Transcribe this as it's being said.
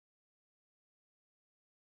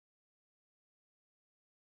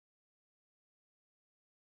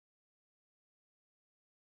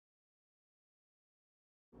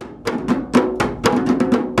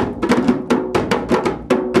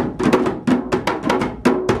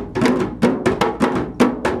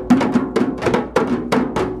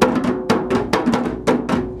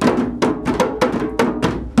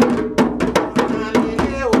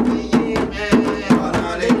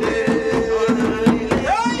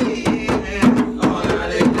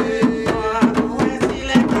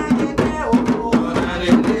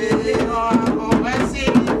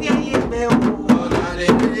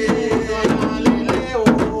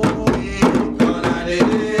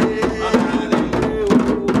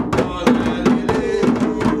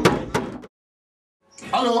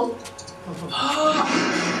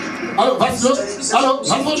Hallo,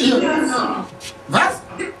 was wollt ihr? Was?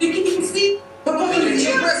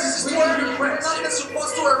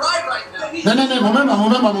 Nein, Moment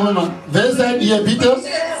mal. Wer seid ihr, bitte?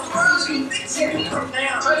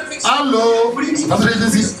 Hallo, was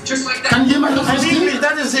reden Sie? Kann jemand das verstehen?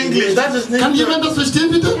 Das ist Englisch, das ist nicht. Kann jemand das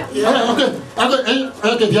verstehen, bitte? Ja. Okay,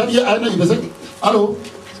 wir haben hier eine übersetzt. Hallo.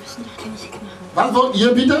 Was wollt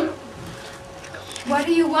ihr, bitte? What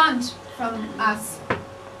do you want from us?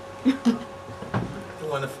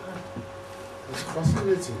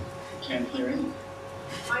 Can't hear him.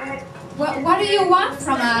 What do you want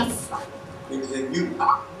from us?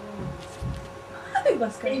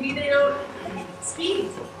 Maybe they don't speak.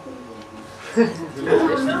 Can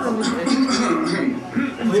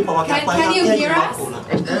you hear us?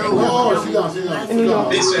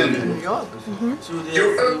 Listen,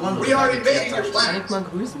 we are invading your planet.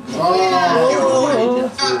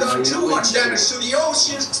 You've done too much damage to the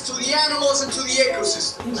oceans, to the animals, and to the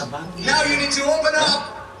ecosystem. Now you need to open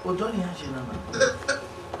up. Does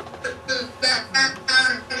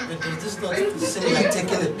this not say like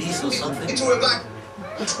taking a piece or something? We're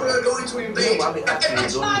going to invade.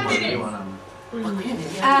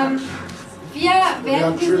 Wir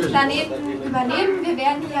werden diesen Planeten übernehmen, wir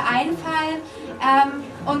werden hier einfallen,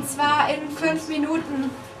 und zwar in 5 Minuten,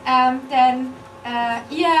 denn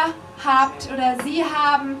ihr habt oder sie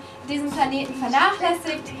haben diesen Planeten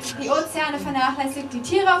vernachlässigt, die Ozeane vernachlässigt, die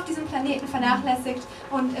Tiere auf diesem Planeten vernachlässigt,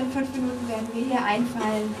 und in 5 Minuten werden wir hier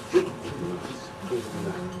einfallen.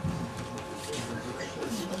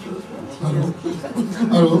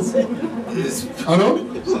 Hallo?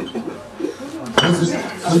 Kannst du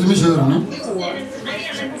mich hören, ne?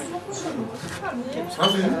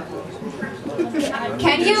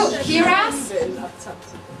 Can you hear us?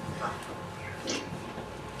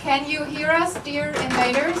 Can you hear us, dear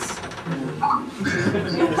invaders?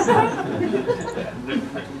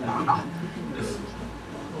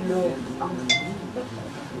 No.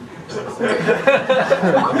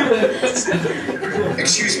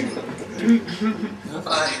 Excuse me.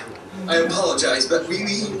 I apologize, but we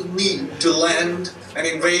need to land and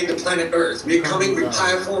invade the planet Earth. We're coming with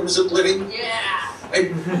higher forms of living. Yeah.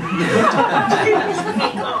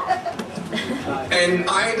 And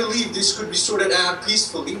I believe this could be sorted out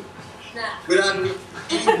peacefully without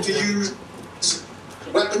needing to use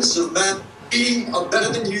weapons of man. We are better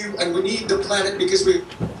than you, and we need the planet because we're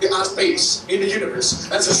out space in the universe.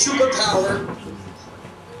 As a superpower,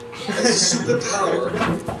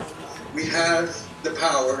 we have the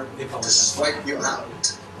power to swipe you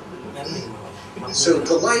out. So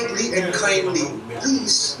politely and kindly,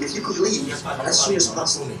 please, if you could leave as soon as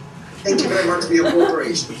possible. Thank you very much for your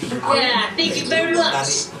cooperation. Yeah, thank you very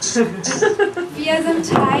much. Wir sind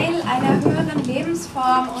Teil einer höheren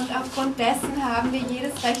Lebensform, und aufgrund dessen haben wir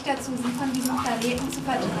jedes Recht dazu, sie von diesem Planeten zu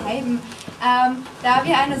vertreiben. Da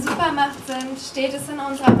wir eine Supermacht sind, steht es in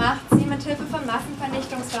unserer Macht, sie mit Hilfe von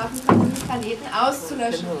Massenvernichtungswaffen von diesem Planeten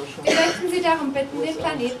auszulöschen. Wir möchten Sie darum bitten, den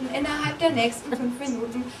Planeten innerhalb der nächsten 5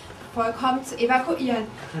 Minuten vollkommen zu evakuieren.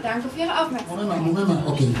 Danke für Ihre Aufmerksamkeit. Moment mal,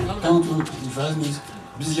 okay. Ich weiß nicht,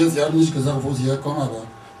 bis jetzt, Sie haben nicht gesagt, wo Sie herkommen, aber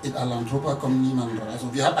in Alain kommt niemand rein. Also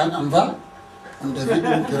wir haben einen Anwalt, und der wird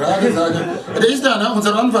uns gerade sagen, der ist da, ne,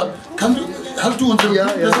 unser Anwalt. Hast du unsere... Ja.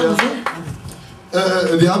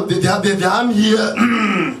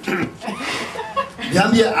 Wir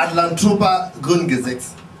haben hier Atlantropa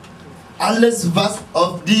Grundgesetz. Alles, was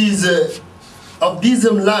auf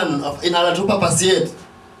diesem Land, in Atlantropa passiert,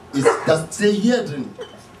 das steht hier drin.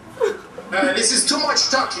 This is too much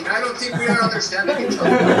talking. I don't think we are understanding each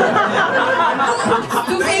other.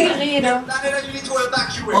 Zu viel Gerede.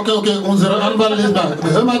 Okay, unsere Anwalt ist da.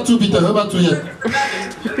 Hör mal zu, bitte, hör mal zu jetzt.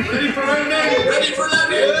 Ready for landing! Ready for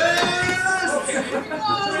landing!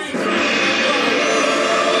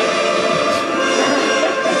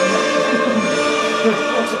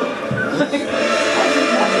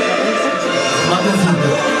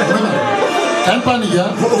 Kein Panik,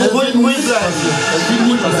 ja? Es wird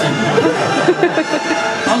nicht passieren.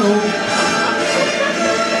 Hallo?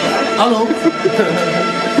 Hallo?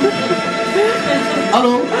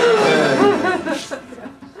 Hallo?